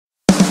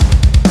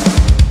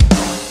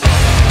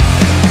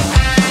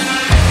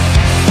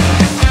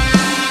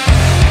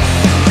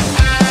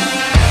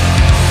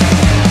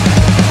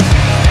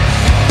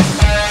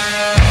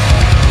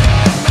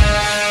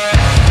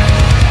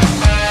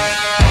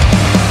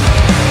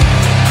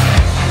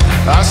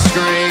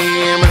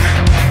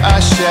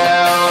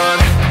shout,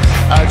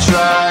 I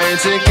try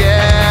to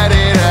get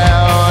it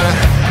out.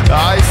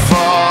 I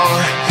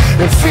fall,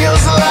 it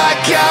feels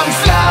like I'm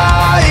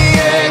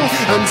flying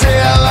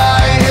until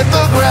I hit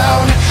the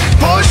ground.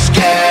 Push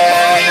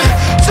came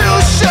to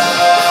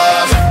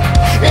shove,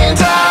 and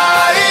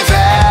I've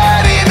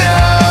had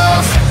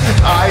enough.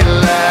 I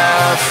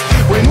laugh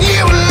when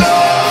you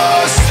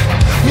lost,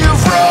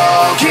 you've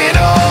broken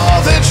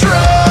all the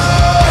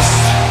trust.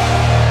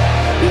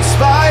 In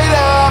spite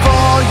of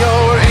all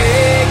your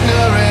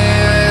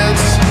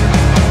ignorance,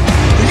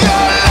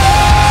 your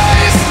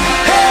lies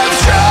have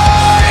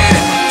tried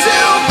to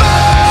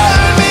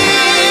burn me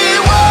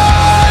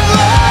one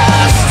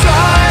last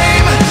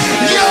time.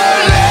 You're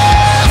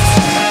left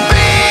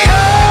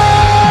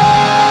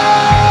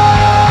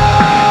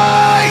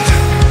behind.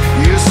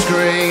 You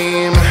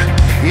scream,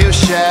 you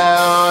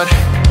shout,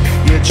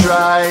 you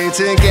try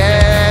to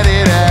get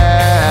it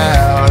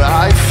out.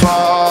 I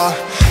fall,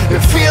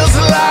 it feels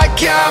like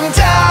I'm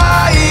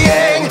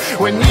dying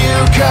when you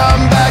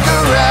come back around.